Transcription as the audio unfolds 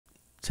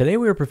Today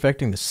we are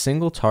perfecting the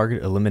single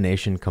target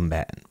elimination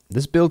combatant.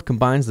 This build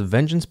combines the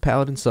Vengeance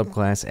Paladin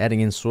subclass, adding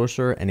in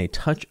Sorcerer and a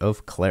touch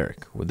of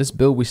Cleric. With this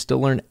build we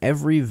still learn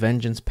every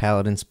Vengeance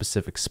Paladin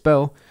specific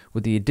spell,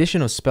 with the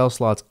addition of spell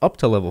slots up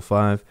to level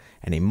 5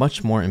 and a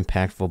much more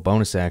impactful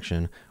bonus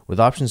action, with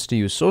options to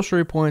use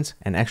sorcery points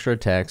and extra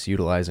attacks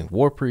utilizing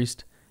War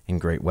Priest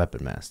and Great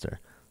Weapon Master.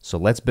 So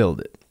let's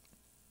build it.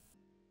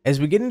 As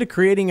we get into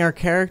creating our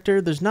character,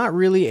 there's not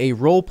really a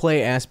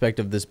roleplay aspect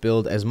of this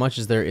build as much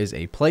as there is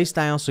a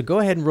playstyle, so go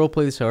ahead and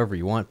roleplay this however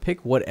you want.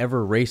 Pick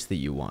whatever race that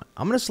you want.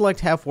 I'm going to select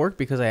Half-Orc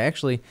because I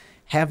actually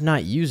have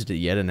not used it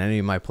yet in any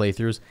of my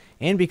playthroughs,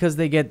 and because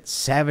they get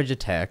savage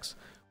attacks,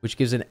 which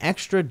gives an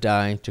extra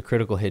die to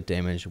critical hit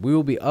damage. We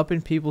will be up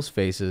in people's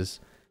faces,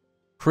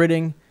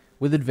 critting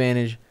with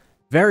advantage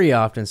very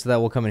often, so that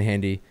will come in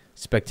handy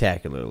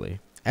spectacularly.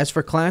 As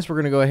for class, we're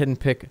going to go ahead and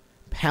pick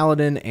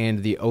Paladin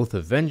and the Oath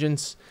of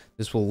Vengeance.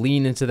 This will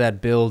lean into that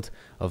build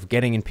of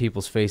getting in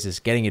people's faces,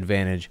 getting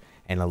advantage,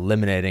 and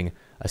eliminating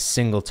a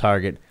single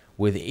target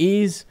with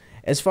ease.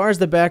 As far as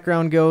the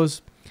background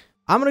goes,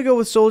 I'm going to go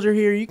with Soldier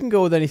here. You can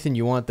go with anything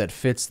you want that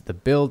fits the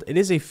build. It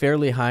is a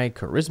fairly high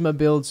charisma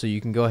build, so you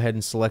can go ahead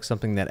and select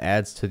something that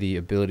adds to the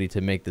ability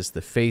to make this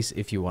the face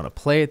if you want to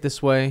play it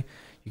this way.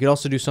 You could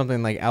also do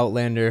something like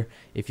Outlander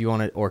if you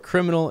want it, or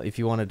Criminal if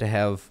you wanted to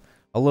have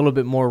a little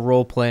bit more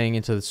role playing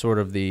into sort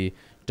of the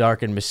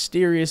dark and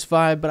mysterious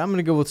vibe, but I'm going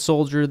to go with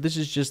Soldier. This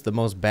is just the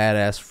most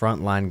badass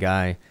frontline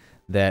guy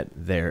that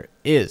there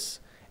is.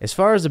 As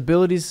far as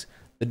abilities,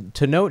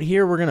 to note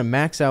here, we're going to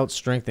max out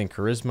Strength and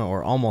Charisma,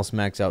 or almost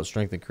max out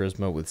Strength and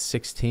Charisma with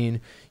 16.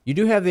 You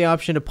do have the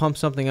option to pump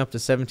something up to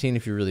 17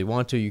 if you really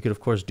want to. You could, of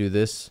course, do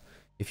this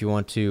if you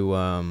want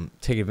to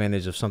take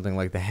advantage of something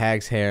like the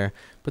Hag's Hair,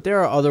 but there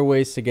are other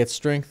ways to get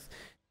Strength.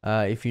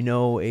 If you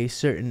know a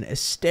certain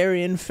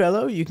Asterian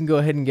fellow, you can go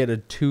ahead and get a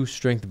 2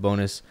 Strength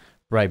bonus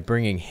by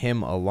bringing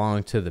him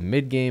along to the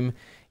mid game.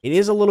 It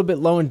is a little bit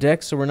low in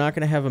dex, so we're not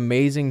going to have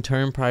amazing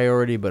turn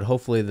priority, but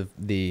hopefully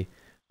the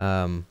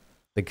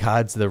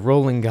gods, the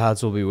rolling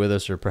gods, will be with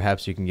us, or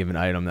perhaps you can give an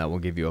item that will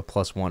give you a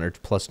 +1 or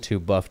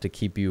 +2 buff to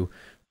keep you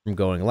from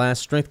going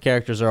last. Strength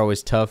characters are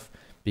always tough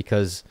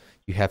because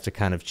you have to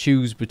kind of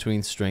choose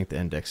between strength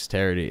and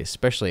dexterity,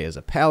 especially as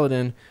a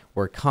paladin,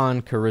 where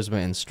con, charisma,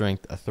 and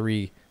strength, a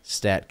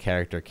 3-stat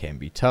character, can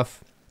be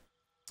tough.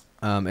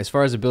 As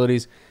far as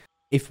abilities,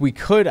 if we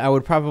could, I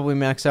would probably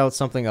max out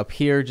something up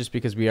here just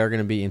because we are going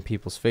to be in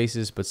people's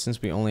faces, but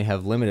since we only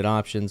have limited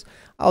options,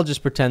 I'll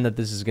just pretend that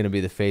this is going to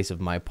be the face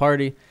of my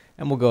party,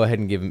 and we'll go ahead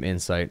and give him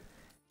insight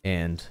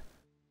and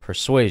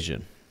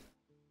persuasion.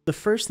 The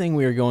first thing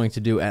we are going to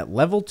do at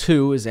level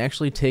 2 is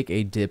actually take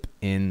a dip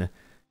in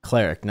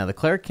Cleric. Now, the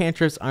Cleric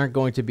cantrips aren't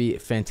going to be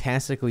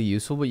fantastically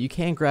useful, but you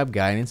can grab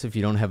guidance if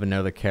you don't have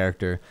another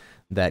character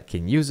that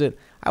can use it.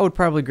 I would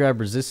probably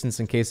grab resistance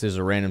in case there's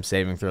a random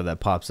saving throw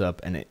that pops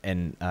up, and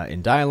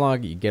in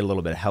dialogue you get a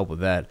little bit of help with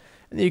that.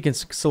 And then you can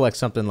select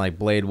something like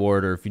Blade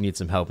Ward, or if you need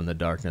some help in the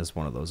darkness,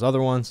 one of those other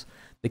ones.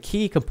 The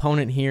key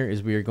component here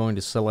is we are going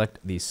to select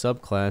the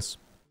subclass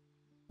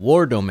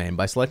War Domain.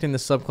 By selecting the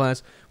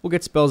subclass, we'll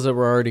get spells that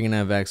we're already going to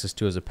have access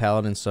to as a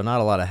paladin, so not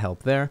a lot of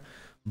help there.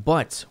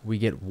 But we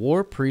get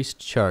War Priest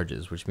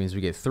charges, which means we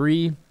get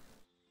 3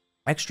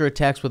 extra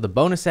attacks with a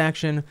bonus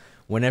action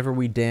whenever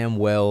we damn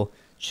well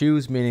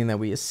choose, meaning that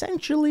we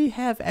essentially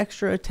have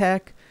extra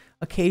attack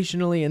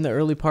occasionally in the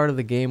early part of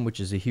the game, which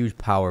is a huge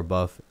power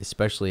buff,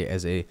 especially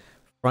as a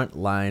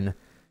frontline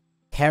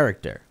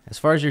character. As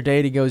far as your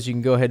deity goes, you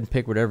can go ahead and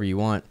pick whatever you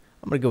want.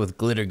 I'm going to go with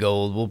Glitter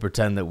Gold. We'll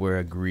pretend that we're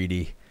a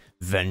greedy,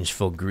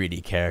 vengeful,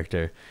 greedy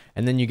character.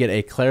 And then you get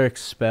a Cleric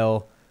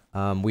spell.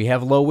 We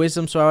have low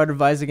wisdom, so I would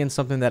advise against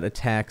something that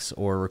attacks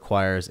or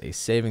requires a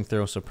saving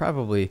throw, so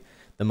probably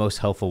the most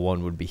helpful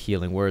one would be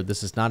Healing Word.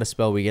 This is not a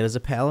spell we get as a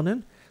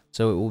paladin,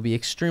 so it will be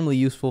extremely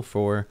useful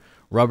for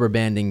rubber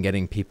banding,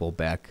 getting people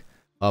back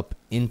up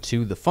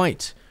into the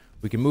fight.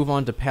 We can move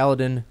on to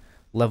Paladin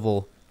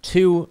level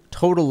 2,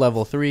 total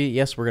level 3.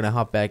 Yes, we're going to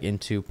hop back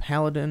into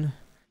Paladin,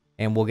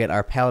 and we'll get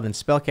our Paladin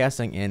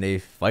spellcasting and a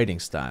fighting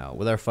style.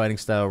 With our fighting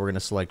style, we're going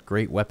to select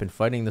Great Weapon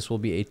Fighting. This will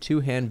be a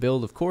 2-hand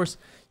build, of course.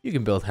 You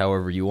can build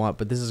however you want,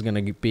 but this is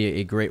going to be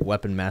a Great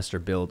Weapon Master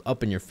build,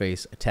 up in your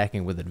face,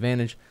 attacking with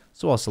advantage.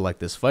 So I'll select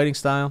this fighting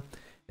style.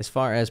 As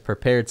far as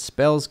prepared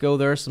spells go,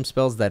 there are some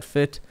spells that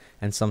fit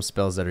and some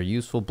spells that are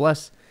useful.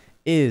 Bless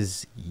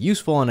is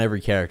useful on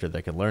every character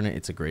that can learn it.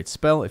 It's a great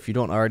spell. If you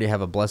don't already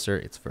have a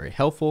Blesser, it's very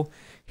helpful.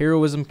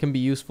 Heroism can be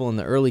useful in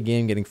the early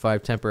game. Getting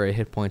 5 temporary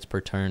hit points per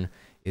turn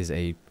is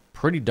a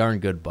pretty darn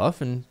good buff,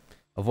 and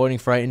avoiding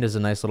Frightened is a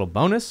nice little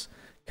bonus.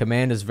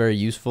 Command is very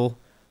useful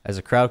as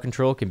a crowd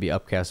control, can be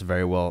upcast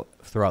very well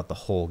throughout the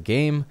whole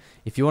game.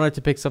 If you wanted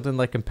to pick something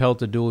like Compelled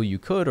to Duel, you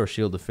could, or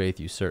Shield of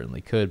Faith, you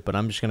certainly could, but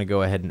I'm just going to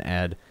go ahead and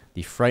add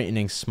the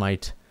Frightening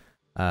Smite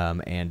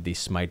and the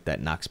Smite that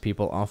knocks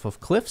people off of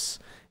cliffs,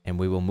 and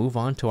we will move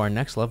on to our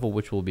next level,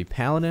 which will be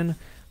Paladin.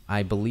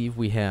 I believe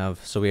we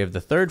have the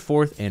 3rd,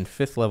 4th, and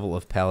 5th level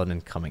of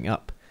Paladin coming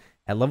up.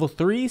 At level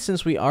 3,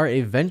 since we are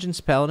a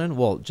Vengeance Paladin,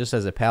 well, just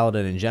as a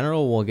Paladin in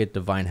general, we'll get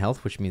Divine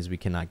Health, which means we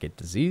cannot get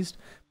diseased.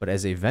 But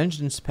as a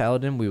Vengeance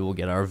Paladin, we will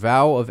get our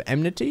Vow of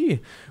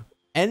Enmity,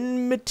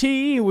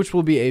 which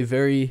will be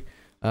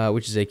a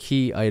which is a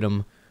key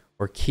item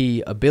or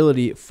key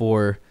ability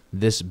for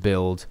this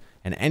build.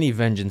 And any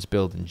Vengeance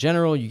build in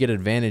general, you get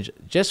advantage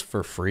just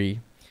for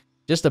free.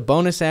 Just a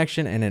bonus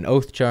action and an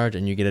oath charge,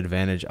 and you get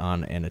advantage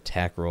on an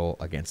attack roll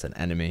against an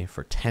enemy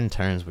for 10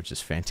 turns, which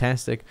is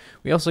fantastic.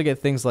 We also get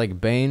things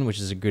like Bane, which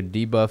is a good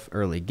debuff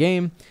early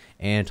game,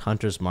 and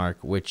Hunter's Mark,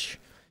 which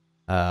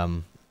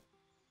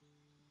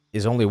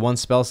is only 1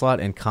 spell slot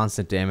and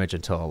constant damage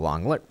until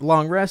a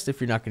long rest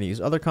if you're not going to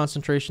use other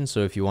concentration.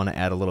 So if you want to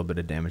add a little bit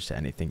of damage to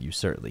anything, you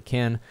certainly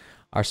can.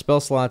 Our spell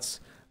slots,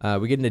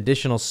 we get an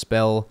additional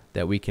spell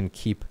that we can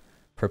keep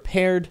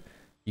prepared.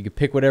 You can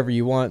pick whatever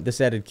you want. This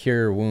added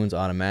Cure Wounds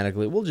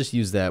automatically. We'll just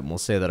use that, and we'll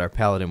say that our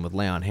Paladin with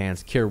Lay on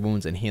Hands, Cure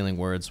Wounds, and Healing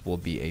Words will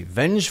be a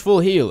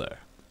Vengeful Healer.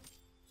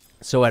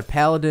 So at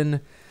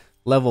Paladin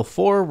level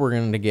 4, we're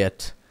going to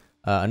get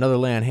another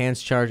Lay on Hands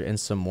charge and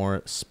some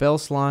more spell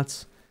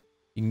slots.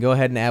 You can go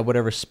ahead and add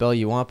whatever spell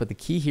you want, but the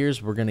key here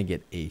is we're going to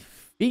get a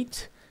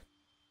feat.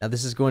 Now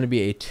this is going to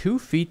be a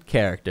 2-feat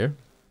character,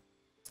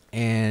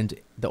 and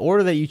the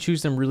order that you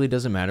choose them really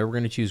doesn't matter. We're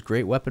going to choose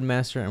Great Weapon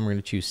Master, and we're going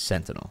to choose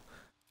Sentinel.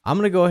 I'm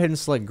going to go ahead and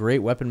select Great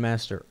Weapon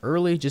Master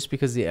early just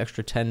because the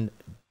extra 10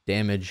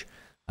 damage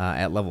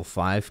at level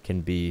 5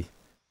 can be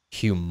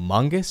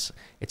humongous.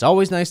 It's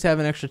always nice to have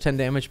an extra 10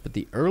 damage, but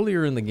the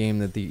earlier in the game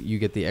that you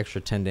get the extra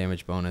 10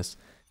 damage bonus,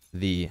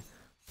 the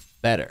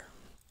better.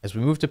 As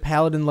we move to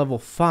Paladin level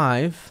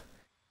 5,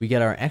 we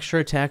get our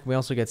extra attack. We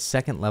also get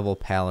 2nd level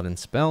Paladin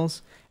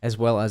spells, as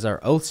well as our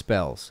Oath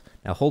spells.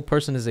 Now, Hold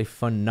Person is a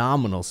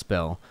phenomenal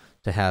spell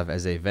to have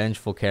as a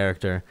vengeful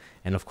character,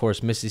 and of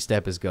course Misty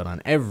Step is good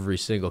on every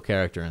single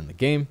character in the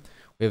game.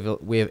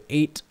 We have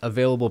 8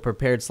 available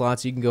prepared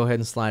slots. You can go ahead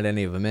and slide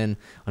any of them in.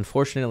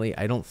 Unfortunately,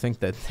 I don't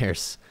think that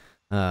there's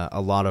a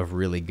lot of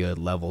really good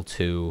level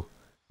 2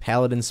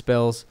 Paladin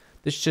spells.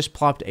 This just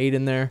plopped 8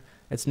 in there.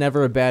 It's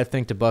never a bad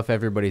thing to buff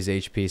everybody's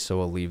HP, so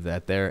we'll leave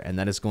that there, and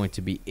that is going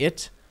to be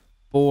it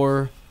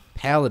for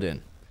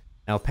Paladin.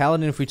 Now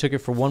Paladin, if we took it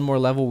for 1 more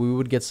level, we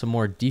would get some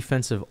more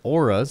defensive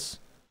auras.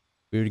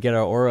 We would get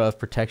our Aura of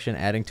Protection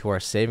adding to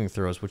our saving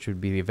throws, which would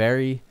be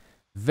very,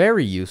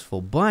 very useful.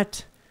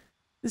 But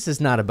this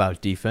is not about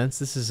defense.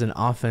 This is an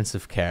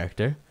offensive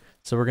character.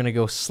 So we're going to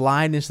go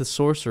slide into the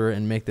Sorcerer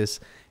and make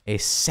this a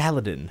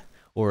Saladin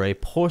or a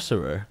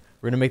Sorcerer.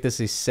 We're going to make this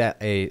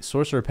a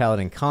Sorcerer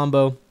Paladin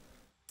combo.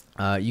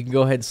 You can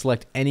go ahead and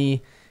select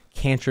any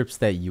cantrips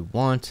that you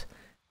want.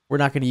 We're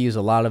not going to use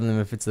a lot of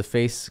them. If it's the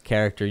face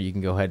character, you can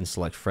go ahead and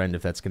select Friend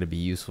if that's going to be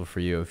useful for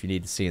you. If you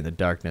need to see in the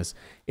darkness,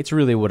 it's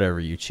really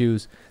whatever you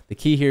choose. The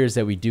key here is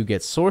that we do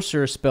get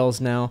Sorcerer spells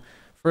now.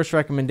 First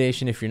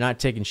recommendation, if you're not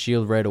taking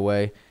Shield right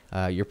away,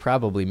 you're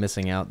probably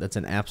missing out. That's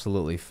an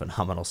absolutely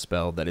phenomenal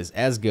spell that is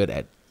as good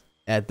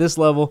at this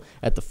level,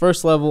 at the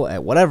first level,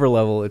 at whatever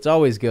level. It's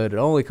always good. It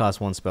only costs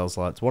 1 spell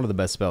slot. It's one of the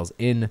best spells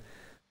in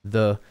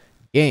the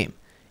game.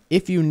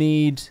 If you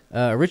need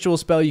a ritual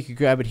spell, you could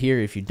grab it here.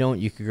 If you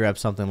don't, you could grab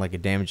something like a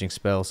damaging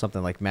spell,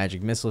 something like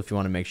Magic Missile if you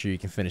want to make sure you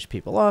can finish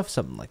people off,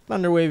 something like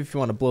Thunder Wave if you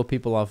want to blow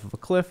people off of a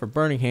cliff, or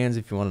Burning Hands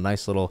if you want a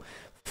nice little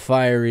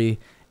fiery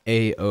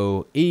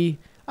AoE.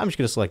 I'm just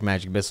going to select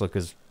Magic Missile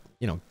because,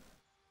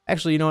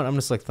 actually, you know what? I'm going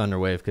to select Thunder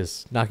Wave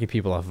because knocking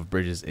people off of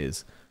bridges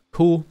is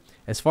cool.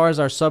 As far as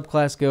our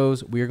subclass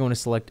goes, we are going to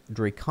select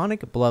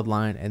Draconic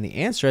Bloodline, and the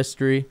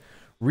Ancestry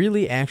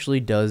really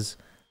actually does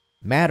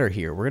matter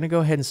here. We're going to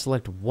go ahead and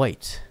select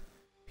white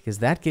because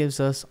that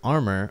gives us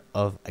armor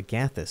of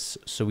Agathis.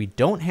 So we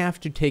don't have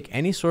to take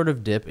any sort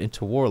of dip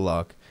into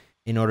Warlock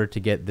in order to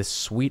get this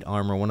sweet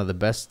armor, one of the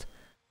best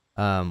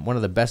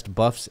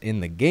buffs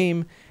in the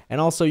game. And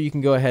also you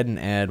can go ahead and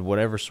add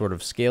whatever sort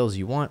of scales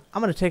you want.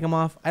 I'm going to take them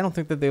off. I don't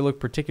think that they look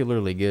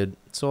particularly good,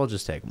 so I'll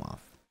just take them off.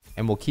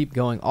 And we'll keep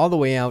going all the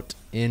way out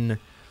in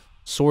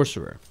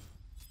Sorcerer.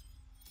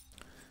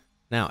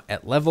 Now,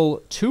 at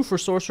level 2 for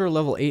Sorcerer,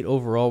 level 8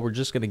 overall, we're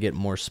just going to get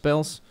more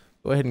spells.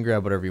 Go ahead and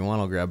grab whatever you want.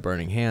 I'll grab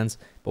Burning Hands.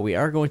 But we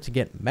are going to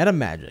get Meta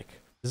Magic.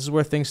 This is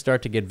where things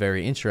start to get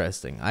very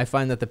interesting. I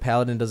find that the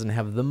Paladin doesn't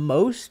have the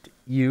most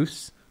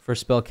use for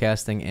spell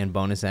casting and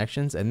bonus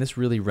actions, and this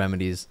really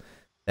remedies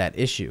that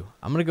issue.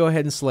 I'm going to go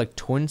ahead and select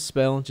Twin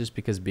Spell, just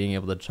because being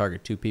able to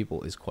target 2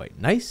 people is quite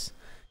nice.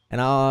 And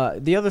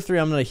the other 3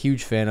 I'm not a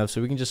huge fan of,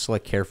 so we can just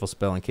select Careful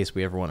Spell in case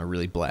we ever want to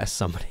really blast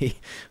somebody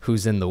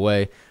who's in the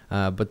way.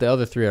 But the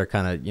other 3 are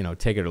kind of,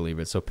 take it or leave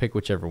it, so pick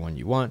whichever one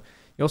you want.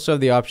 You also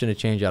have the option to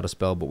change out a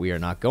spell, but we are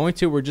not going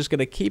to. We're just going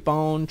to keep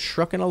on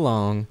trucking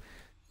along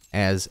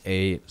as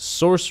a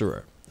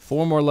Sorcerer.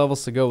 4 more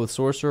levels to go with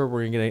Sorcerer.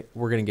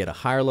 We're gonna get a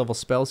higher level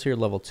spells here,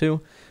 level 2.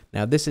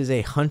 Now this is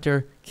a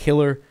hunter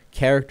killer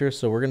character,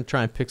 so we're gonna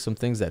try and pick some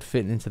things that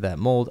fit into that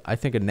mold. I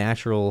think a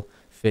natural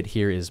fit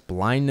here is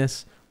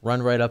blindness.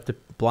 Run right up to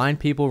blind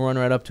people, run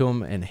right up to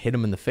them and hit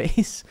them in the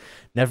face.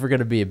 Never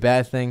gonna be a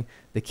bad thing.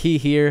 The key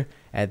here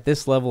at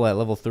this level, at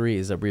level 3,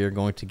 is that we are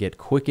going to get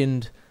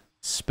quickened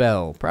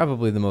spell.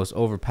 Probably the most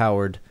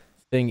overpowered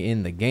thing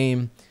in the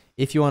game.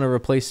 If you want to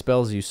replace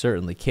spells, you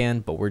certainly can,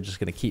 but we're just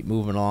going to keep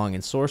moving along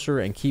in Sorcerer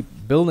and keep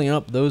building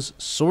up those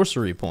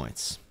sorcery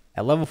points.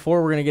 At level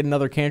 4, we're going to get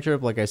another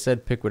cantrip. Like I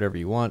said, pick whatever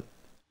you want.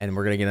 And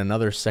we're going to get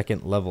another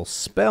second level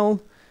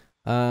spell.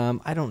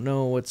 I don't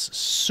know what's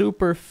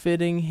super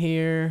fitting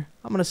here.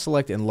 I'm going to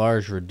select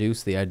Enlarge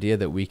Reduce. The idea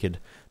that we could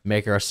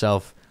make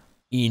ourselves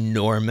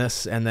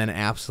enormous and then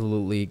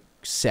absolutely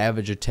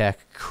savage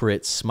attack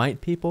crit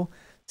smite people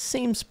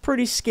seems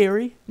pretty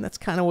scary. And that's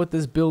kind of what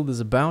this build is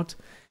about.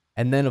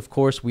 And then, of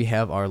course, we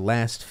have our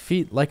last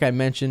feat. Like I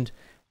mentioned,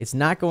 it's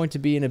not going to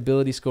be an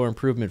ability score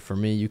improvement for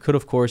me. You could,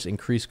 of course,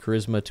 increase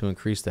Charisma to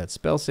increase that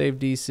spell save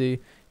DC,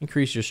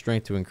 increase your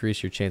Strength to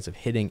increase your chance of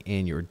hitting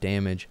and your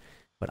damage.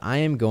 But I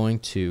am going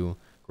to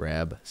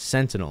grab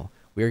Sentinel.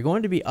 We are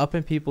going to be up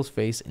in people's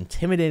face,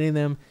 intimidating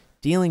them,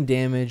 dealing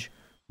damage,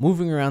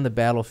 moving around the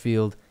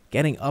battlefield,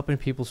 getting up in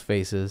people's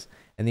faces,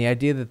 and the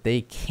idea that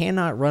they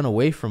cannot run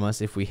away from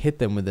us if we hit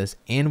them with this,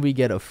 and we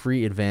get a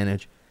free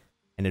advantage.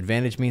 And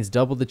advantage means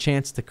double the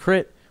chance to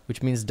crit,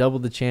 which means double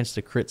the chance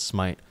to crit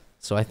smite.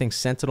 So I think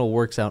Sentinel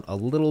works out a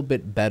little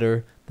bit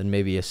better than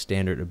maybe a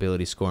standard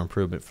ability score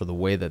improvement for the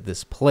way that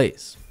this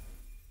plays.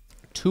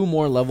 2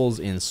 more levels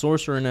in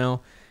Sorcerer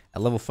now.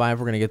 At level 5,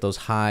 we're going to get those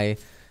high,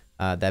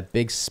 that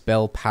big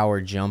spell power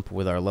jump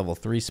with our level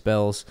 3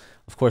 spells.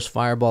 Of course,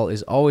 Fireball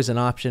is always an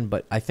option,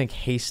 but I think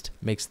Haste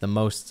makes the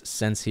most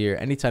sense here.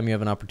 Anytime you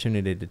have an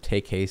opportunity to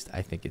take Haste,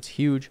 I think it's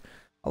huge.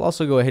 I'll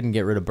also go ahead and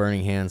get rid of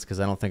Burning Hands because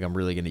I don't think I'm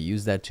really going to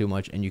use that too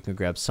much, and you can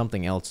grab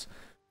something else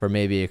for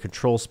maybe a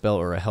control spell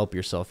or a help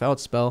yourself out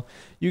spell.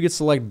 You could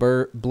select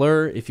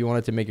Blur if you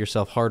wanted to make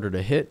yourself harder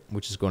to hit,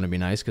 which is going to be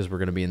nice because we're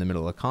going to be in the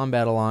middle of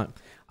combat a lot.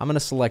 I'm going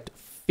to select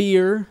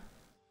Fear,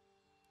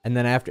 and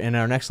then in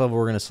our next level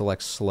we're going to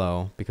select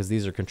Slow because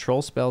these are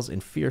control spells,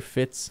 and Fear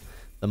fits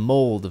the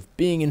mold of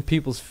being in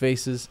people's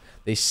faces.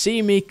 They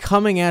see me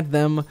coming at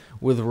them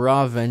with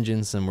raw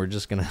vengeance, and we're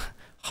just going to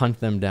hunt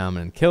them down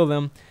and kill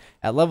them.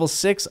 At level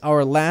 6,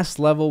 our last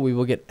level, we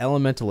will get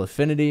Elemental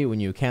Affinity.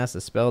 When you cast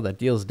a spell that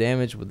deals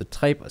damage with the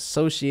type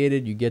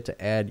associated, you get to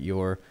add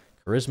your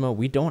Charisma.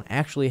 We don't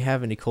actually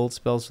have any cold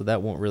spells, so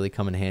that won't really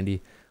come in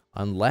handy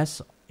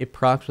unless it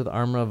procs with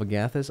Armor of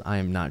Agathis. I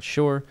am not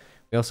sure.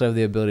 We also have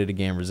the ability to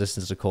gain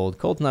resistance to cold.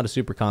 Cold's not a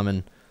super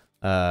common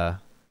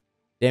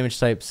damage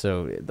type,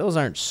 so those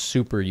aren't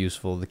super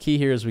useful. The key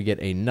here is we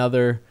get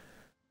another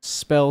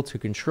spell to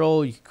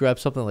control. You could grab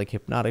something like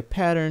Hypnotic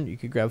Pattern. You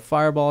could grab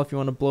Fireball if you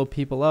want to blow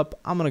people up.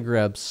 I'm going to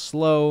grab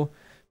Slow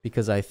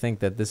because I think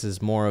that this is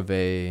more of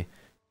a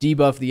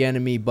debuff the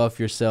enemy,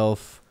 buff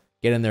yourself,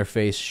 get in their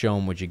face, show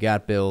them what you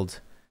got build.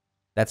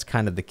 That's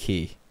kind of the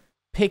key.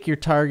 Pick your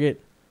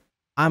target.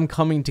 I'm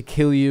coming to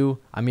kill you.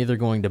 I'm either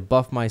going to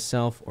buff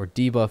myself or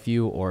debuff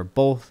you or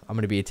both. I'm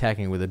going to be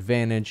attacking with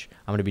advantage.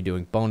 I'm going to be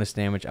doing bonus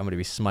damage. I'm going to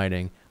be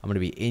smiting. I'm going to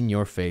be in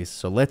your face.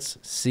 So let's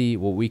see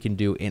what we can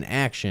do in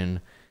action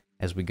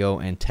as we go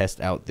and test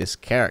out this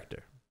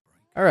character.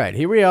 All right,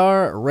 here we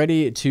are,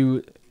 ready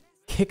to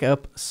kick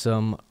up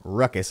some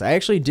ruckus. I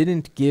actually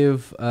didn't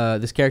give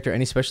this character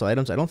any special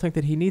items. I don't think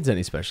that he needs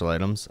any special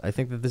items. I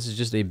think that this is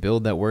just a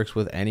build that works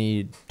with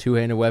any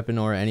two-handed weapon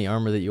or any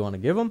armor that you want to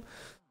give him.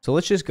 So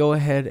let's just go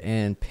ahead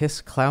and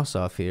piss Klaus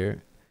off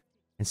here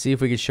and see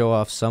if we can show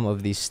off some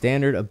of the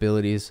standard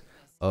abilities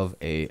of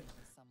a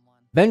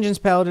Vengeance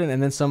Paladin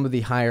and then some of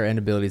the higher end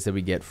abilities that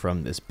we get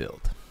from this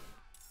build.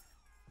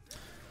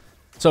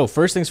 So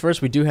first things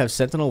first, we do have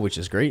Sentinel, which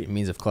is great. It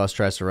means if Klaus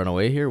tries to run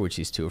away here, which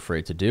he's too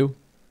afraid to do,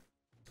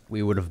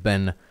 we would have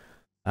been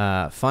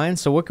fine.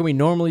 So what can we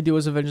normally do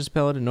as a Vengeance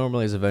Paladin?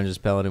 Normally as a Vengeance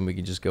Paladin, we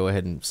can just go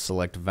ahead and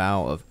select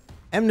Vow of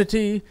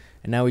Enmity,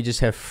 and now we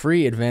just have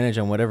free advantage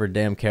on whatever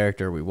damn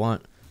character we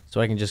want. So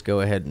I can just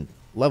go ahead and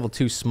level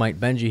 2 smite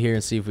Benji here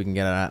and see if we can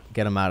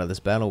get him out of this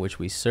battle, which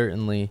we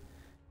certainly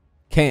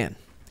can.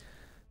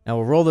 Now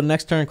we'll roll the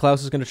next turn.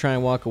 Klaus is going to try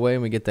and walk away,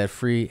 and we get that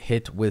free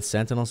hit with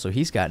Sentinel, so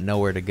he's got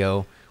nowhere to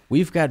go.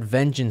 We've got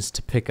Vengeance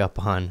to pick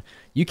up on.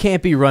 You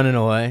can't be running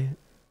away.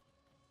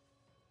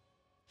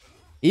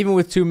 Even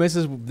with 2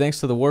 misses,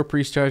 thanks to the War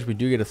Priest charge, we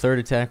do get a 3rd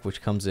attack,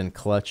 which comes in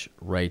clutch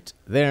right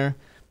there.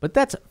 But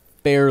that's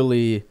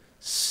fairly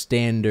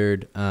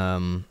standard.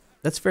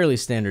 That's fairly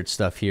standard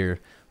stuff here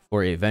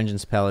for a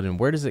Vengeance Paladin.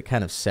 Where does it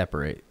kind of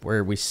separate?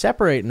 Where we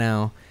separate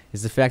now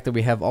is the fact that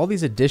we have all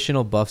these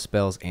additional buff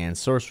spells and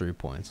sorcery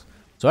points.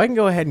 So I can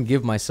go ahead and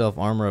give myself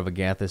Armor of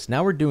Agathis.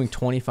 Now we're doing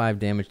 25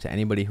 damage to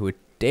anybody who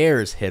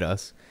dares hit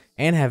us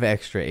and have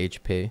extra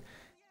HP.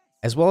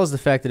 As well as the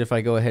fact that if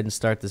I go ahead and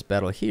start this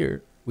battle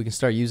here, we can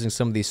start using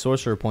some of these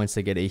sorcerer points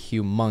to get a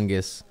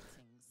humongous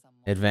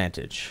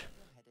advantage.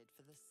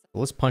 So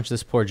let's punch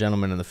this poor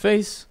gentleman in the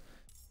face.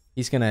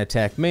 He's going to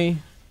attack me.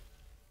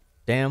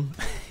 Damn.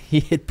 He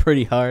hit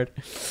pretty hard.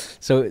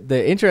 So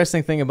the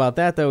interesting thing about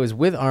that, though, is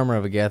with Armor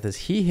of Agathis,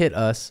 he hit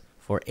us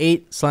for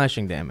 8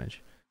 slashing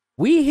damage.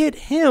 We hit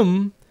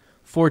him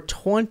for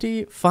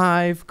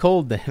 25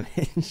 cold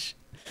damage.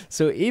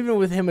 So even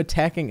with him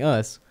attacking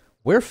us,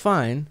 we're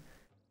fine.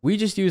 We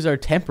just use our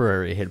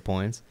temporary hit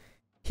points,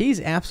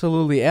 He's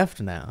absolutely effed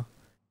now.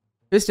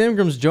 Fist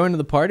Ingram's joined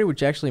the party,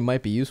 which actually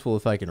might be useful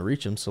if I can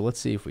reach him, so let's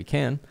see if we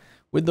can.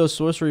 With those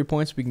sorcery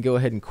points, we can go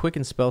ahead and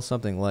quicken spell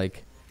something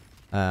like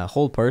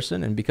Hold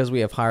Person, and because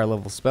we have higher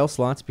level spell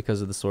slots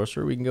because of the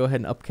Sorcerer, we can go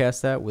ahead and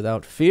upcast that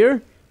without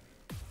fear.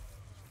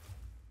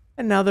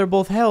 And now they're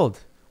both held,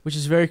 which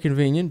is very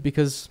convenient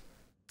because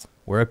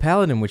we're a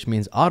Paladin, which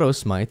means auto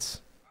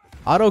smites.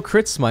 Auto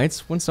crit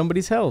smites when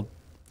somebody's held.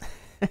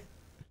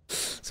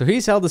 So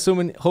he's held,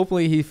 assuming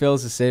hopefully he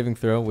fails his saving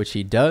throw, which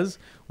he does,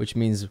 which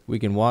means we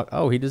can walk.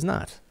 Oh, he does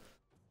not.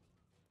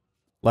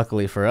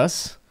 Luckily for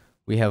us,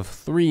 we have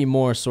 3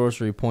 more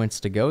sorcery points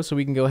to go, so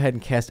we can go ahead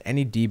and cast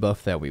any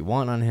debuff that we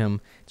want on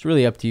him. It's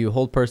really up to you.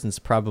 Hold Person's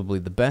probably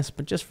the best,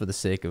 but just for the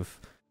sake of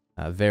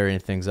varying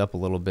things up a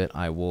little bit,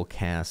 I will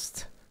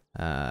cast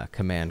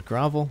Command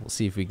Grovel. We'll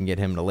see if we can get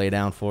him to lay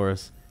down for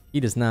us. He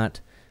does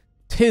not.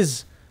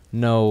 'Tis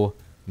no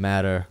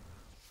matter.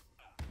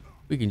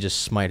 We can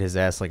just smite his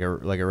ass like a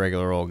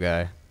regular old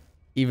guy,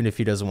 even if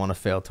he doesn't want to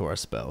fail to our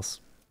spells.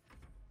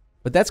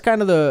 But that's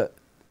kind of the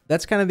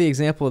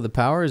example of the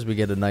power, as we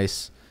get a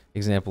nice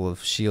example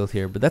of shield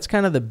here. But that's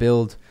kind of the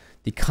build,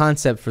 the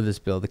concept for this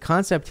build. The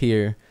concept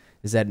here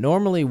is that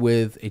normally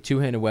with a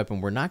two-handed weapon,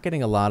 we're not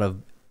getting a lot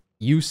of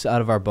use out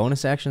of our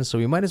bonus actions, so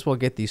we might as well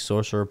get these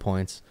sorcerer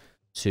points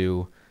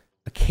to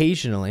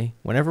occasionally,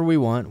 whenever we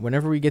want,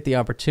 whenever we get the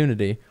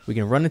opportunity, we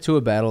can run into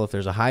a battle. If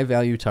there's a high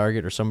value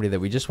target or somebody that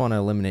we just want to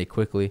eliminate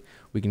quickly,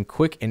 we can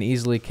quick and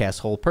easily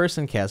cast Hold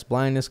Person, cast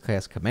Blindness,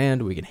 cast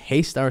Command. We can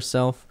haste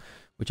ourselves,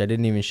 which I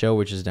didn't even show,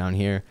 which is down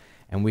here,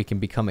 and we can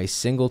become a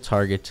single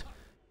target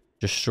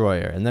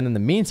destroyer. And then in the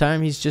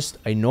meantime, he's just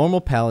a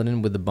normal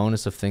Paladin with the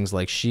bonus of things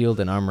like Shield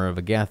and Armor of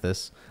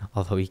Agathis,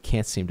 although he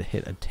can't seem to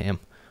hit a damn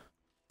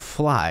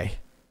fly.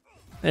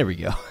 There we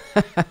go.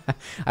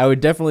 I would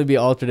definitely be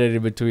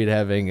alternating between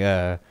having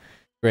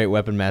Great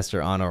Weapon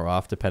Master on or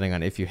off, depending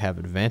on if you have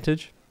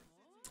advantage.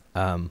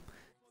 But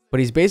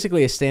he's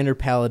basically a standard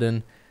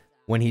Paladin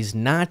when he's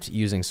not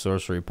using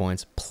sorcery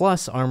points,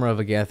 plus Armor of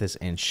Agathis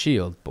and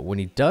Shield. But when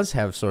he does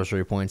have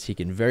sorcery points, he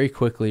can very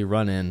quickly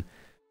run in,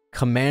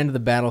 command the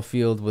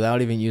battlefield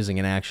without even using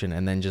an action,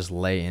 and then just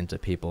lay into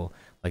people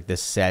like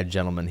this sad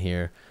gentleman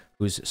here,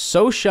 who's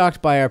so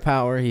shocked by our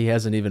power, he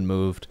hasn't even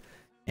moved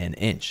an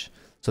inch.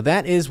 So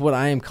that is what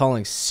I am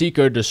calling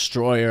Seeker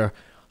Destroyer,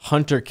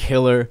 Hunter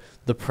Killer,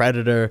 the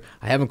Predator.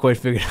 I haven't quite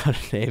figured out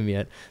a name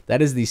yet.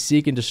 That is the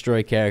Seek and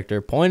Destroy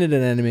character. Point at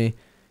an enemy,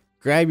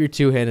 grab your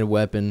two-handed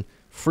weapon,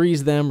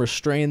 freeze them,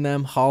 restrain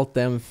them, halt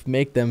them,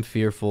 make them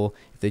fearful.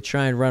 If they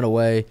try and run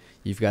away,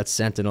 you've got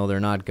Sentinel. They're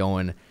not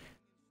going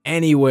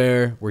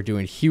anywhere. We're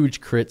doing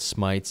huge crit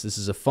smites. This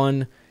is a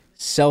fun,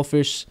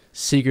 selfish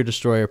Seeker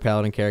Destroyer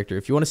Paladin character.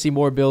 If you want to see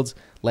more builds,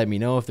 let me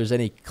know. If there's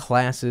any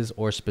classes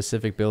or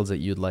specific builds that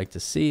you'd like to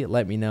see,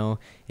 let me know.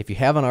 If you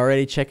haven't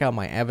already, check out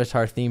my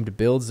avatar themed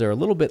builds. They're a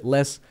little bit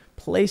less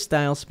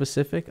playstyle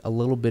specific, a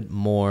little bit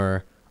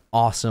more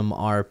awesome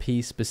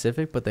RP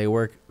specific, but they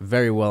work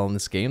very well in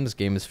this game. This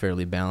game is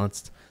fairly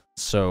balanced,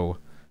 so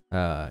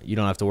you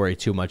don't have to worry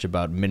too much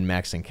about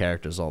min-maxing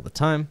characters all the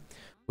time.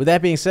 With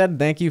that being said,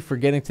 thank you for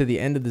getting to the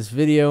end of this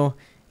video.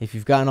 If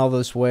you've gotten all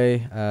this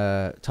way,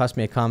 toss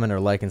me a comment or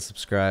like and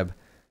subscribe.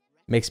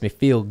 Makes me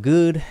feel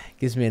good.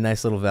 Gives me a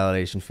nice little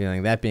validation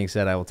feeling. That being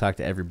said, I will talk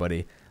to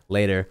everybody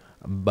later.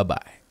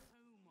 Bye-bye.